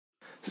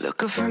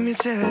Look up from your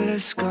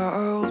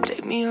telescope,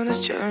 take me on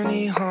this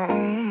journey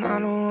home. I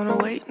don't wanna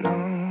wait no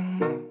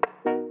more.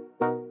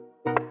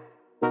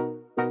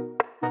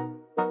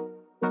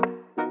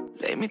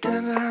 Lay me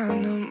down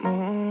behind the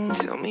moon,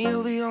 tell me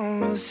you'll be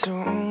on real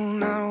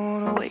soon. I don't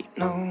wanna wait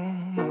no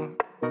more.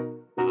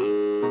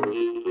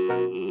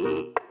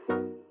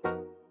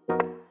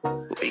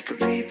 We could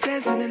be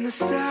dancing in the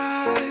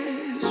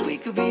stars, we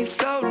could be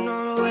floating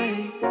on the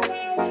way.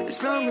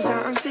 As long as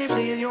I'm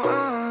safely in your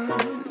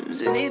arms,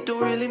 and it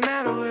don't really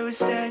matter where we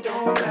stay.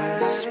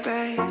 Cause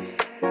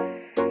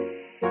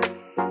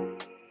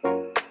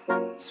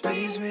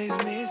space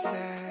makes me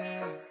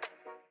sad.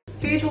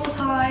 Food haul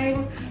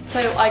time.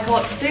 So I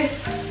got this.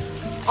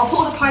 I'll put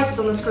all the prices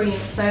on the screen.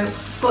 So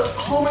got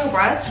wholemeal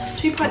bread,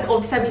 2 pints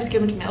of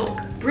semi-skimmed milk,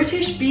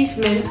 British beef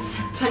mince,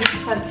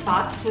 20%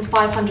 fat, with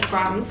 500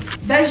 grams,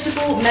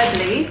 vegetable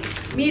medley,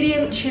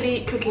 medium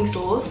chili cooking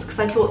sauce, because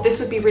I thought this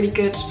would be really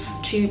good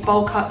to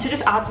bulk up, to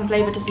just add some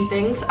flavour to some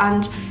things,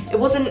 and it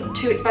wasn't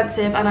too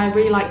expensive, and I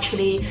really like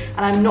chili,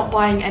 and I'm not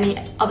buying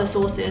any other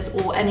sauces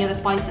or any other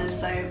spices,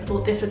 so I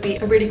thought this would be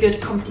a really good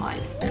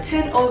compromise. A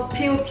tin of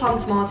peeled plum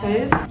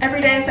tomatoes,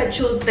 everyday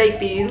essentials baked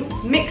beans,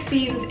 mixed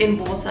beans in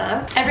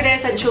water, everyday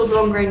essentials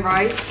long grain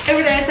rice,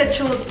 everyday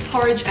essentials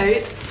porridge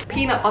oats,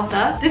 peanut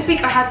butter. This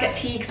week I had to get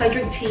tea because I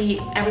drink tea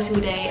every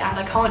single day and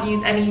I can't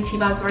use any tea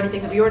bags or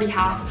anything that we already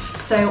have,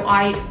 so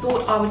I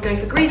thought I would go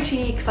for green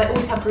tea because I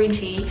always have green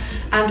tea,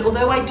 and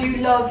although I do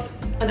love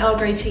an Earl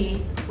Grey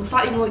tea, it was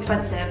slightly more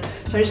expensive,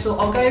 so I just thought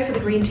I'll go for the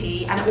green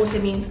tea, and it also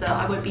means that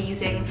I won't be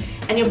using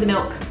any of the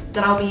milk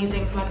that I'll be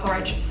using for my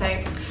porridge.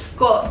 So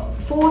got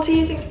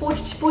 40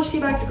 tea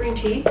bags of green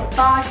tea,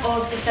 bag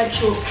of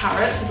essential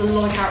carrots, there's a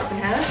lot of carrots in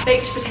here,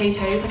 baked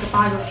potatoes, like a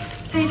bag of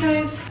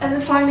potatoes, and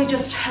then finally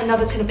just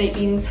another tin of baked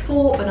beans,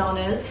 4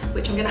 bananas,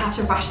 which I'm gonna have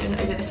to ration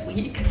over this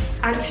week,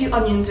 and 2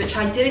 onions, which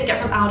I didn't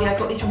get from Aldi. I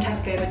got these from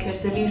Tesco because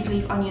the loose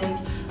leaf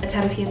onions are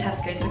 10p in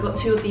Tesco, so I got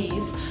 2 of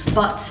these,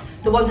 but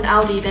the ones in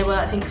Aldi, they were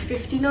I think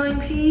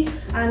 59p,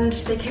 and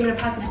they came in a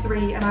pack of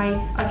 3, and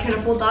I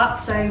couldn't afford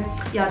that, so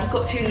yeah, I just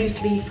got 2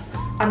 loose leaf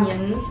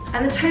onions,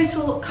 and the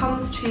total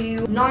comes to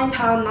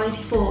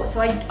 £9.94,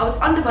 so I was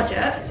under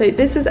budget. So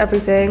this is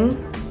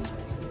everything.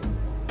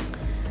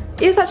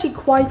 It's actually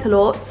quite a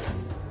lot.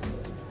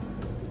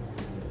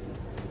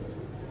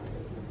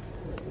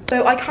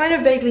 So I kind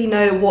of vaguely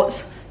know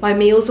what my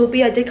meals will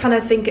be. I did kind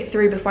of think it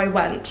through before I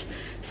went.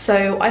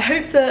 So I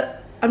hope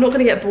that I'm not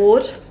gonna get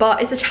bored, but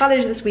it's a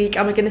challenge this week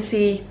and we're gonna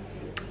see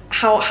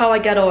how I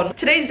get on.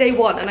 Today's day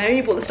 1 and I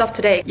only bought the stuff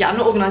today. Yeah, I'm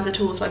not organised at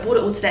all, so I bought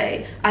it all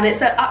today. And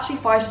it's at actually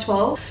 5 to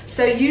 12.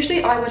 So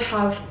usually I would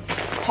have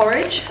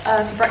porridge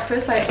for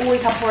breakfast. I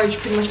always have porridge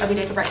pretty much every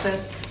day for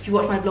breakfast. If you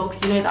watch my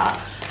vlogs, you know that.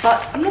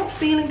 But I'm not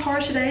feeling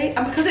porridge today,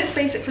 and because it's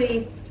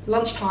basically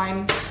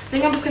lunchtime, I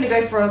think I'm just gonna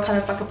go for a kind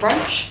of like a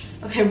brunch.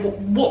 Okay,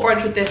 what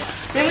brunch with this? I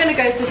think I'm gonna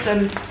go for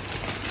some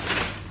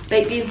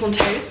baked beans on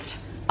toast,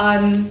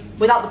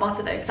 without the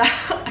butter though, because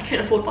I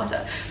can't afford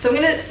butter. So I'm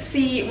gonna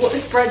see what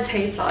this bread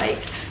tastes like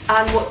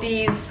and what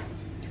these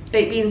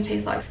baked beans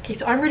taste like. Okay,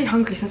 so I'm really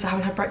hungry since I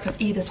haven't had breakfast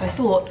either, so I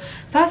thought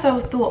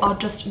I'd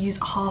just use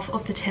half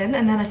of the tin,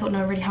 and then I thought, no,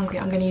 I'm really hungry,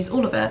 I'm gonna use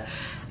all of it.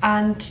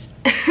 And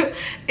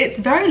it's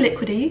very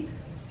liquidy.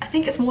 I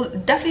think it's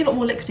definitely a lot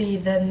more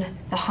liquidy than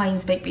the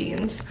Heinz baked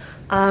beans.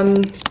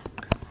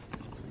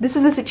 This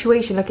is the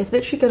situation, like it's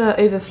literally gonna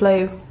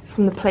overflow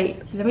from the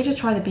plate. Let me just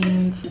try the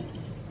beans.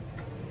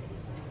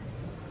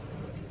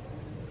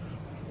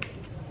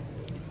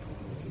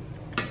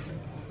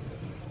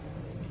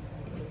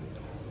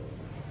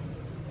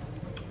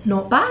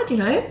 Not bad, you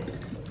know?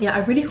 Yeah, I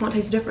really can't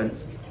taste the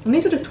difference. And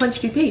these are just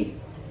 22p.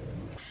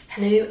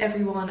 Hello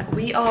everyone,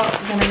 we are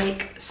gonna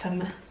make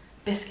some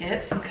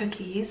biscuits, some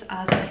cookies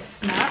as a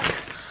snack.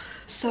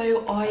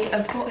 So I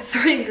have got a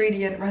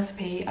 3-ingredient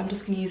recipe. I'm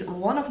just gonna use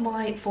one of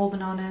my 4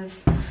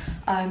 bananas,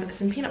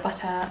 some peanut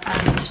butter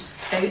and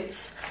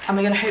oats, and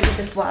we're gonna hope that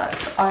this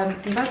works.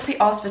 The recipe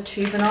asks for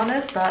 2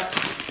 bananas, but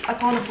I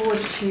can't afford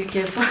to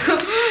give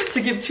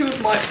to give 2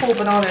 of my 4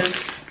 bananas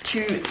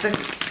to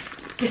the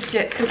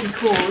biscuit cookie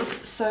cause,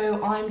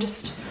 so I'm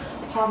just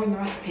halving the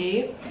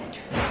recipe,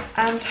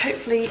 and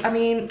hopefully, I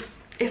mean,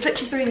 it's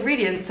literally 3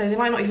 ingredients, so they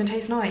might not even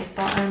taste nice,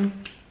 but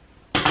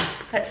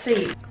let's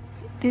see.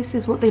 This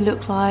is what they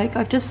look like.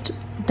 I've just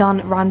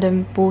done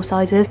random ball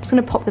sizes. I'm just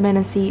gonna pop them in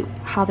and see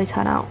how they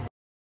turn out.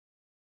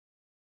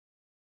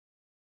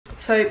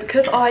 So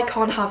because I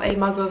can't have a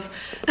mug of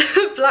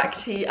black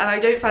tea and I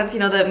don't fancy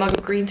another mug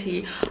of green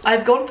tea,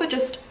 I've gone for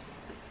just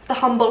the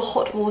humble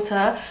hot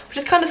water, which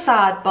is kind of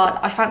sad, but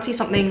I fancy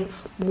something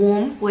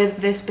warm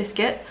with this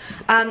biscuit.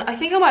 And I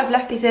think I might have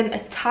left these in a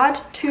tad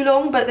too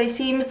long, but they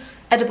seem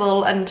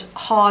edible and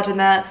hard, and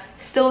they're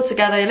still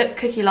together. They look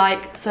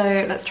cookie-like,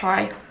 so let's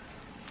try.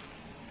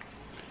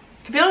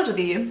 To be honest with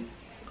you,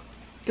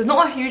 there's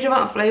not a huge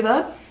amount of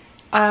flavour.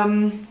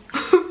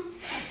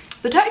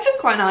 The texture's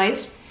quite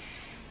nice.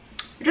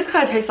 It just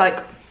kind of tastes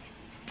like,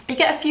 you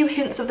get a few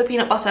hints of the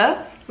peanut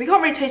butter. We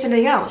can't really taste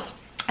anything else.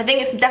 I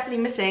think it's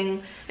definitely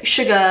missing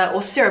sugar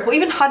or syrup or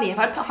even honey. If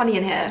I'd put honey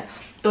in here,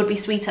 it would be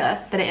sweeter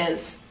than it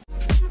is.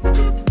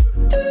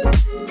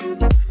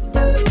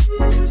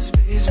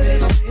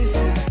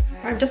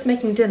 I'm just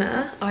making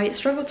dinner. I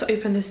struggled to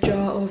open this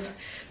jar of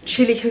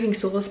chili cooking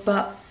sauce,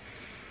 but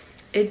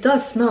it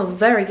does smell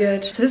very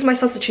good. So this is my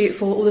substitute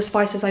for all the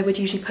spices I would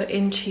usually put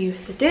into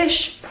the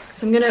dish.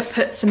 So I'm gonna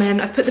put some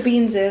in. I've put the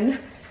beans in,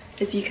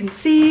 as you can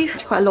see,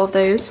 quite a lot of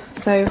those.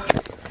 So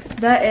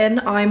they're in.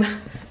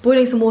 I'm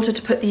boiling some water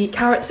to put the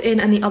carrots in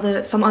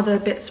and some other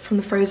bits from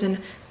the frozen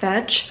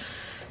veg,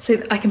 so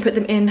that I can put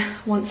them in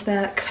once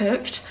they're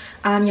cooked.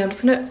 And yeah, I'm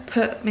just gonna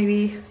put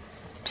maybe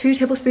 2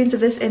 tablespoons of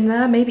this in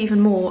there, maybe even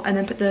more, and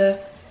then put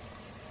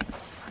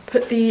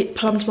the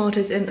plum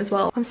tomatoes in as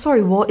well. I'm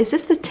sorry, what? Is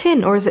this the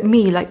tin or is it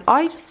me? Like,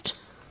 I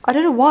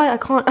don't know why I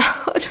can't,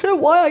 I don't know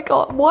why I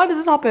can't, why does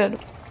this happen?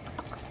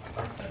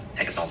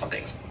 Take a stance on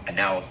things, and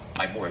now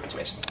I'm more open to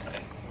it.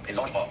 In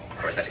large part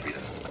for aesthetic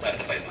reasons. I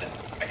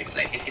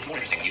think it's more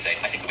interesting when you say,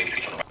 I think the way we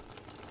treat children.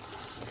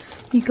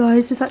 You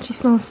guys, this actually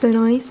smells so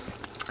nice.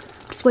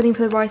 Just waiting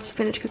for the rice to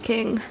finish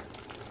cooking,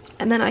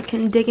 and then I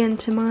can dig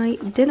into my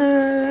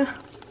dinner.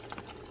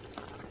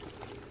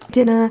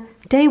 Dinner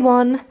day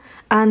 1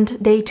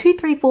 and day 2,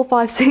 3, 4,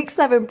 5, 6,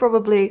 7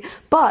 probably,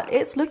 but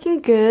it's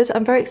looking good.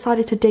 I'm very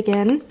excited to dig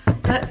in.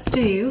 Let's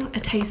do a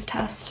taste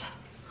test.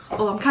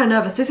 Oh, I'm kind of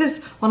nervous. This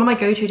is one of my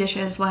go-to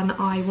dishes when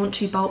I want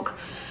to bulk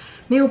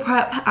meal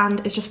prep,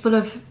 and it's just full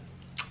of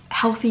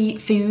healthy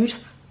food,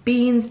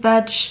 beans,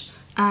 veg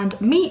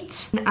and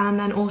meat, and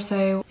then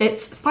also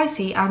it's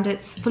spicy and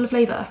it's full of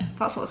flavour.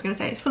 That's what I was going to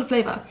say, it's full of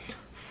flavour.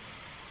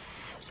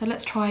 So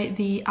let's try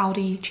the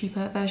Aldi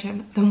cheaper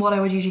version than what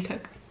I would usually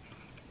cook.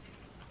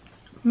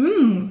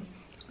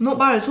 Not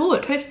bad at all.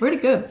 It tastes really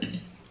good.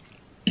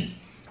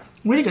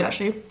 Really good,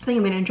 actually. I think I'm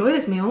going to enjoy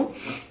this meal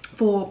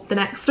for the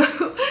next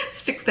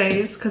 6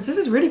 days, because this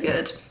is really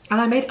good.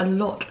 And I made a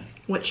lot,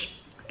 which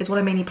is what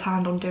I mainly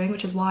planned on doing,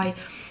 which is why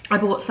I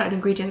bought certain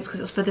ingredients, because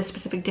it's for this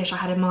specific dish I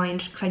had in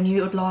mind, because I knew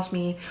it would last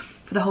me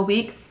for the whole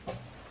week.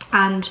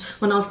 And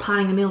when I was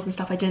planning the meals and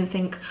stuff, I did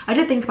think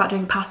about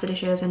doing pasta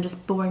dishes and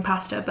just boring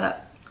pasta,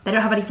 but they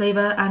don't have any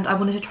flavour, and I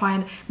wanted to try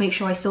and make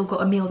sure I still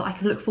got a meal that I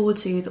could look forward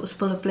to that was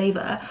full of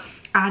flavour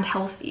and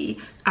healthy,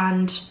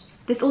 and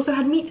this also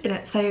had meat in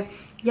it. So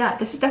yeah,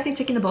 this is definitely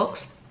ticking the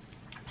box.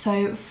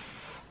 So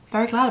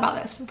very glad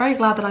about this. Very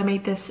glad that I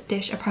made this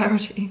dish a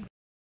priority.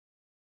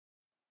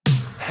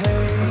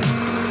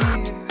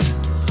 Hey,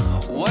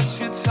 what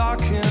you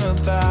talking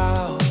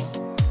about?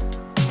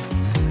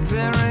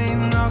 There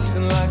ain't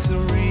nothing like the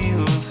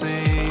real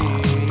thing.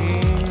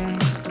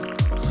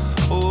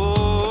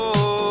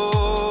 Oh,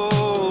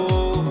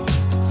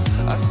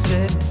 I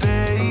said,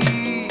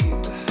 babe,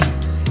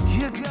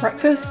 you got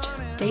Breakfast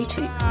day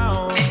 2.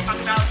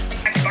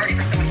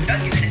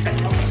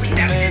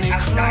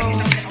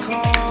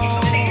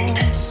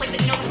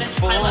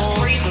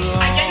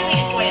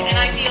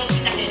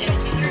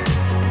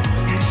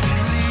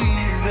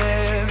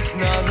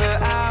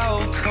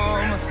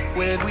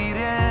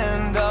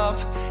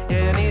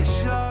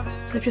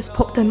 So I've just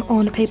popped them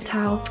on a paper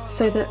towel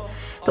so that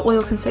the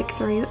oil can soak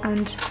through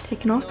and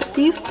taken off. But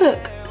these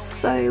look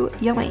so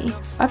yummy.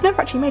 I've never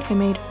actually made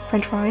homemade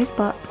French fries,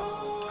 but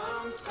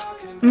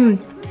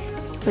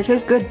they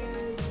taste good.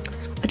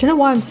 I don't know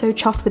why I'm so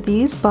chuffed with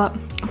these, but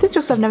I think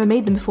just I've never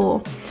made them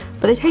before,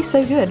 but they taste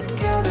so good.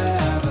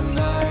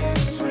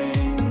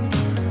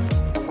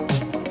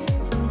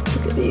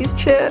 Look at these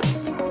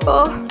chips.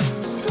 Oh.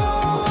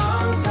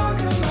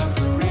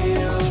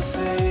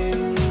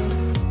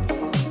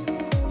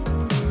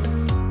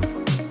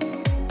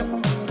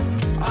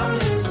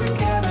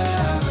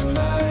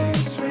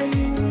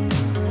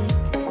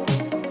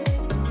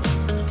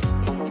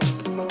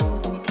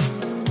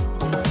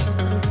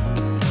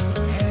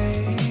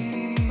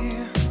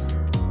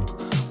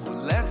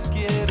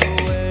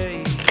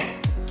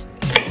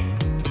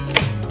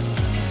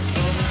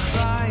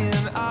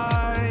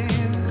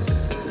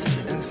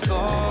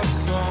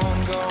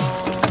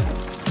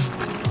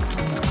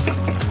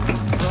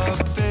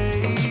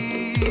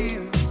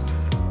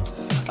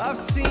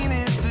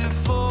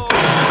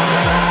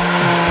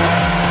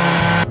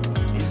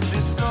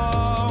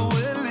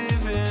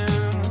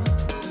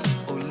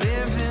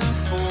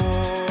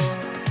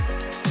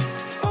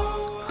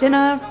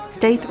 Dinner,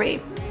 day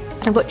 3.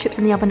 I've got chips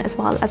in the oven as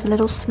well as a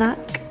little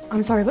snack.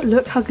 I'm sorry, but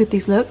look how good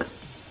these look.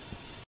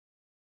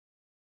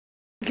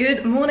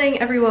 Good morning,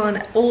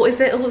 everyone. Or is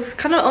it? It's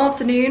kind of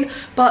afternoon,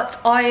 but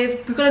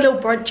we've got a little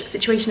brunch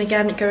situation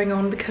again going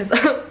on because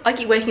I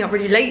keep waking up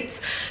really late.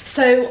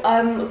 So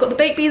I've got the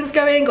baked beans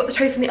going, got the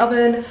toast in the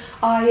oven.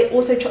 I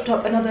also chopped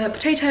up another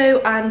potato,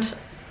 and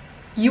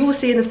you will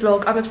see in this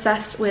vlog I'm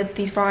obsessed with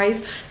these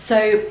fries.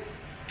 So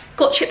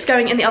got chips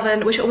going in the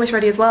oven, which are almost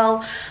ready as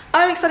well.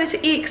 I'm excited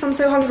to eat because I'm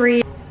so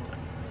hungry.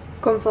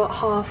 Gone for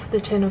half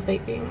the tin of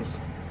baked beans.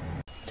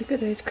 Look at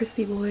those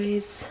crispy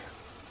boys.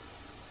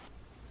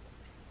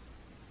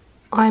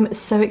 I'm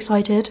so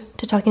excited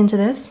to tuck into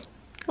this.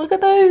 Look at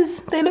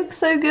those, they look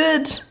so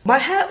good. My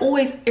hair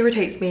always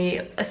irritates me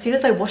as soon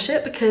as I wash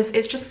it because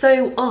it's just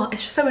so,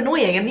 it's just so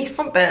annoying. And these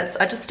front bits,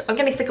 I'm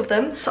getting sick of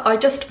them. So I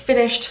just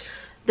finished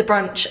the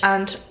brunch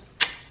and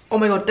oh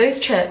my god, those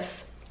chips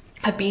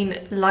have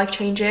been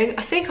life-changing.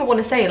 I think I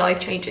want to say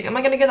life-changing. Am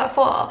I going to go that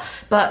far?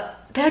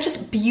 But they're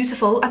just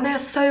beautiful and they're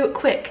so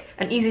quick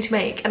and easy to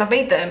make. And I've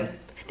made them,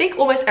 I think,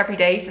 almost every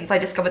day since I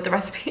discovered the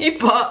recipe.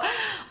 But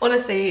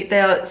honestly,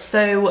 they are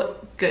so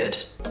good.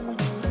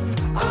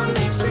 Our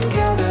lips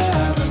together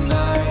have a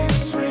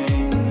nice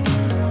ring.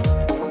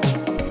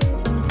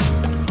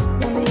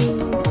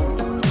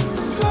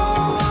 So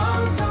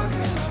I'm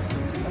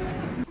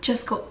talking.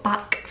 Just got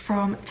back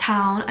from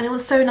town and it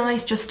was so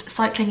nice just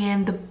cycling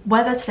in. The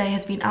weather today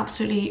has been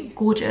absolutely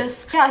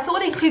gorgeous. Yeah, I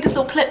thought I'd include this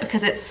little clip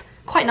because it's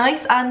quite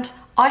nice and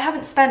I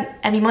haven't spent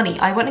any money.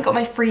 I went and got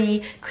my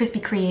free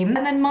Krispy Kreme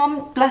and then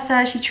mum, bless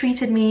her, she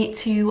treated me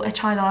to a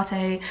chai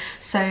latte,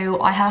 so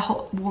I had a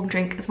hot warm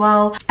drink as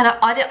well, and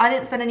I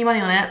didn't spend any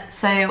money on it,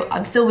 so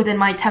I'm still within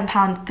my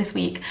 £10 this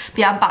week. But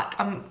yeah, I'm back.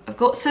 I've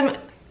got some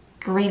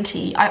green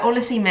tea. I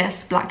honestly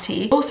miss black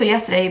tea. Also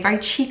yesterday, very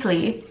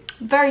cheekily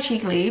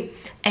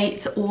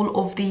ate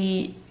all of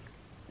the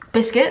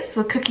biscuits,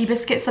 or cookie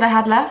biscuits that I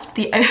had left,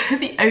 the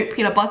oat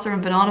peanut butter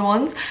and banana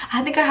ones.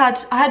 I think I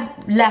had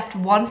left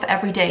one for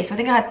every day, so I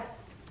think I had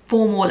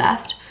 4 more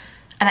left,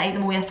 and I ate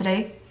them all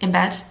yesterday in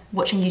bed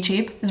watching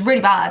YouTube. It was really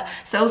bad,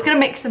 so I was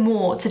gonna make some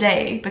more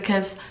today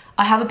because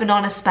I have a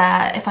banana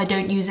spare if I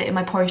don't use it in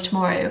my porridge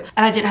tomorrow,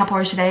 and I didn't have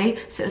porridge today,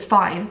 so it was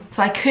fine.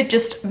 So I could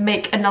just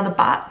make another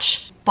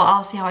batch, but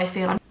I'll see how I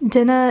feel.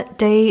 Dinner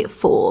day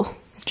 4.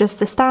 It's just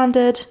the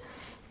standard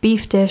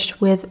beef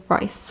dish with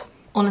rice.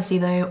 Honestly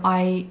though,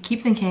 I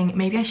keep thinking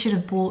maybe I should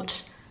have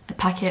bought a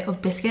packet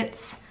of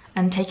biscuits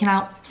and taken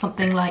out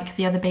something like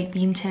the other baked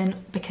bean tin,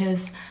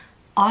 because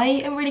I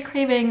am really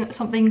craving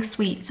something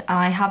sweet and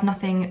I have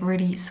nothing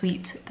really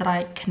sweet that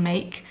I can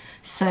make.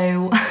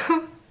 So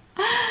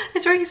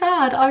it's really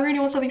sad. I really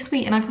want something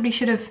sweet and I probably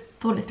should have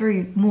thought it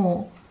through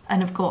more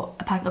and have got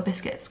a packet of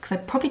biscuits, because I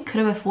probably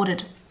could have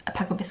afforded a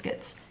pack of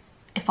biscuits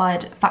if I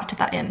had factored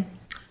that in.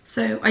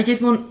 So I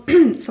did want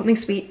something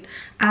sweet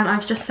and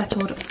I've just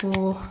settled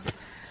for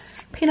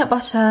peanut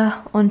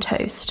butter on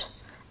toast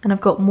and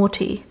I've got more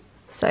tea.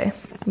 So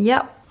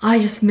yep, I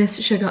just miss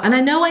sugar. And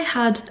I know I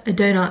had a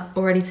donut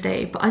already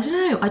today, but I don't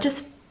know,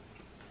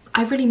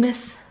 I really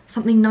miss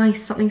something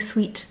nice, something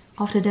sweet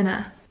after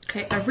dinner.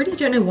 Okay, I really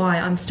don't know why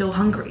I'm still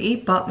hungry,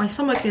 but my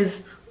stomach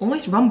is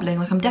almost rumbling,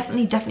 like I'm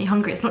definitely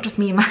hungry. It's not just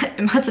me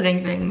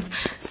imagining things.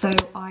 So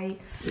I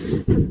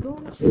have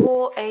gone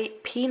for a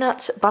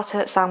peanut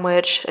butter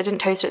sandwich. I didn't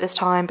toast it this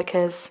time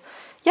because,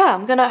 yeah,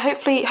 I'm gonna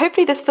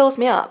hopefully this fills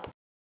me up.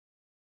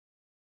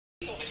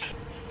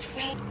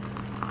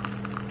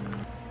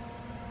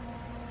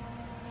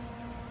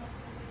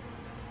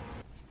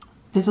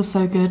 This is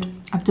so good.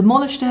 I've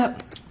demolished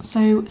it.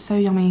 So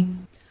yummy.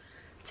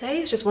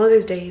 Today is just one of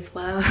those days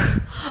where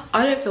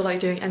I don't feel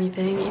like doing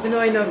anything, even though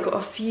I know I've got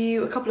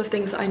a couple of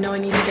things that I know I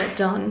need to get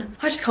done.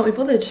 I just can't be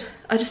bothered.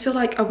 I just feel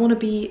like I want to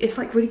be, it's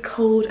like really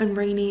cold and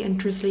rainy and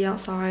drizzly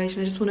outside,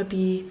 and I just want to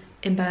be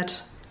in bed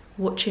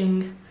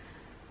watching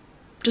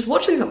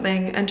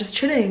something and just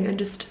chilling and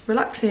just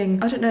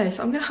relaxing. I don't know,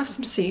 so I'm gonna have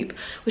some soup,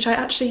 which so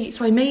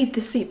I made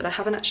this soup, but I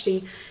haven't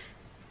actually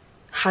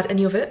had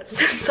any of it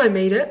since I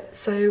made it,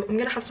 so I'm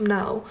gonna have some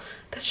now.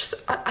 That's just,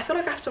 I feel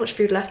like I have so much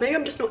food left. Maybe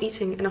I'm just not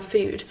eating enough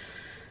food,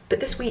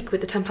 but this week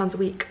with the £10 a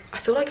week, I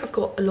feel like I've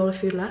got a lot of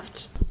food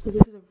left. So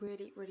this is a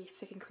really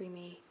thick and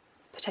creamy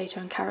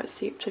potato and carrot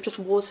soup, so I've just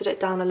watered it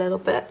down a little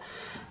bit,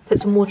 put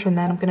some water in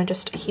there, and I'm gonna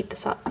just heat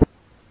this up.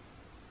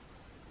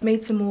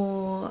 Made some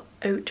more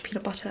oat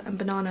peanut butter and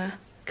banana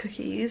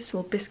cookies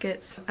or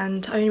biscuits,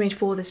 and I only made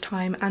 4 this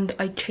time, and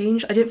I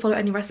didn't follow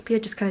any recipe, I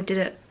just kind of did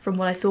it from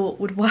what I thought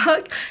would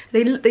work.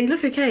 They look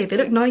okay, they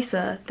look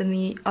nicer than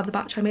the other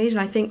batch I made, and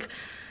I think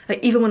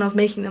like even when I was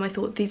making them I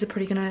thought these are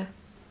probably gonna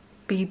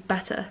be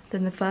better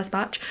than the first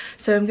batch.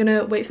 So I'm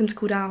gonna wait for them to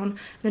cool down and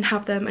then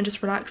have them and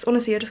just relax.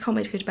 Honestly, I just can't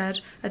wait to go to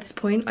bed at this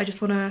point. I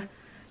just wanna,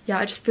 yeah,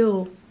 I just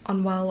feel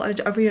unwell. I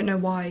really don't know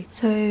why.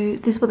 So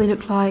this is what they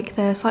look like.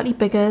 They're slightly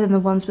bigger than the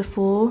ones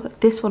before.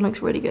 This one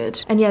looks really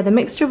good. And yeah, the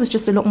mixture was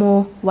just a lot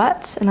more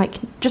wet and like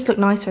just look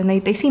nicer, and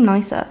they seem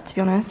nicer, to be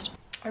honest.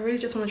 I really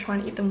just want to try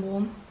and eat them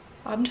warm.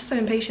 I'm just so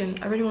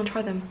impatient. I really want to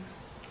try them.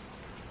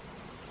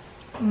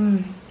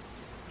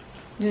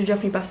 These are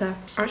definitely better.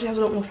 Actually has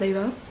a lot more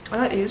flavour. I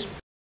like these.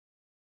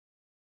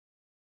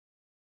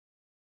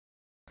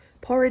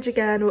 Porridge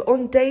again. We're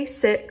on day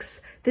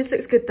 6. This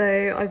looks good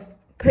though. I've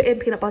put in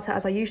peanut butter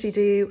as I usually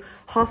do,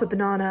 half a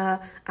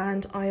banana,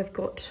 and I have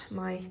got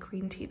my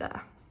green tea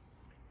there.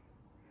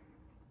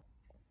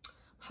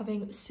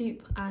 Having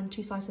soup and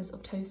 2 slices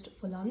of toast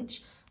for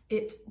lunch.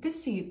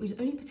 This soup was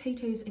only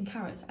potatoes and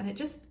carrots, and it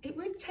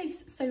really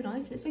tastes so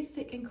nice. It's so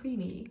thick and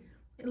creamy.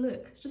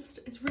 Look,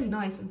 it's really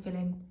nice and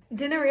filling.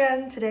 Dinner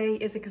again today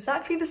is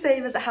exactly the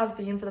same as it has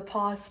been for the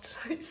past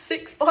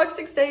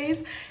 5-6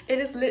 days. It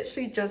is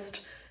literally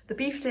just the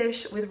beef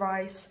dish with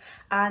rice,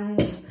 and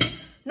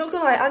not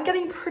gonna lie, I'm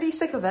getting pretty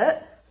sick of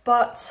it,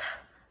 but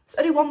there's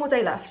only one more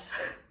day left.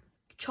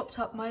 Chopped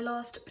up my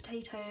last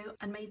potato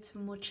and made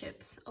some more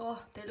chips.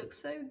 Oh, they look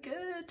so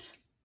good.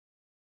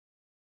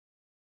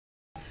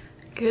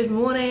 Good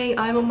morning.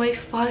 I'm on my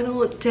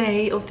final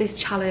day of this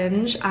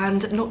challenge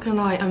and not gonna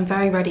lie, I'm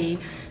very ready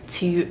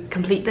to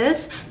complete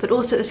this, but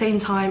also at the same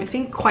time it's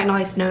been quite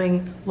nice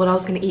knowing what I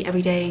was gonna eat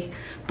every day.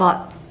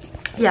 But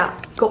yeah,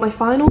 got my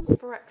final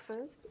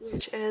breakfast,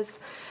 which is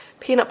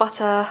peanut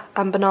butter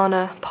and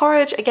banana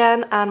porridge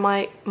again, and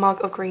my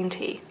mug of green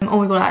tea. Oh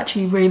my god, I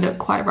actually really look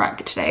quite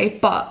wrecked today.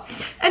 But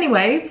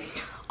anyway,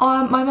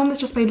 my mum has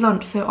just made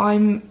lunch, so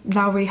I'm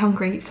now really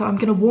hungry. So I'm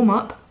gonna warm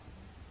up,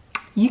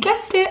 you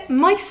guessed it,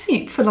 my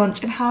soup for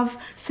lunch and have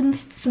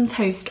some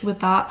toast with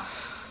that.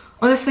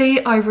 Honestly,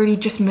 I really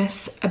just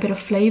miss a bit of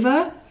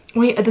flavour.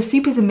 The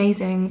soup is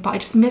amazing, but I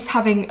just miss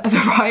having a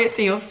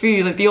variety of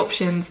food, like the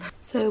options.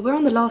 So we're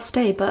on the last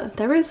day, but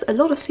there is a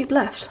lot of soup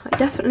left. Like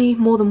definitely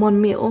more than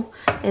one meal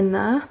in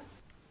there.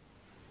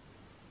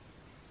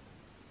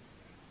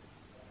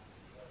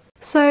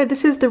 So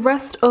this is the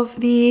rest of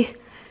the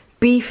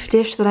beef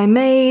dish that I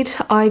made.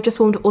 I've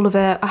just warmed up all of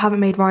it. I haven't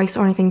made rice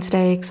or anything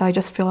today because I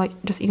just feel like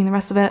just eating the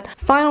rest of it.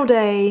 Final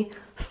day,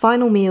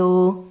 final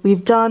meal.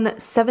 We've done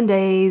 7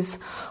 days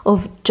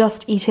of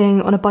just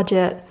eating on a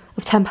budget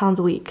of £10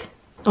 a week.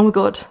 Oh my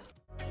god.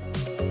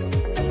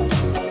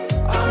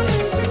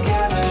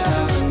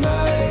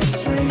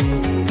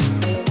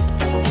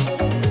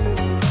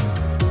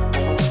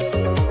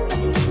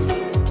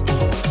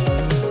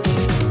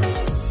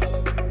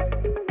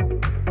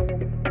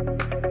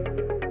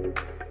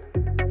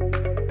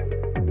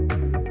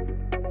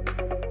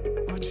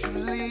 Would you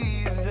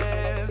leave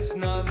this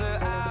another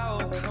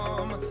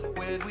outcome?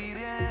 Where'd we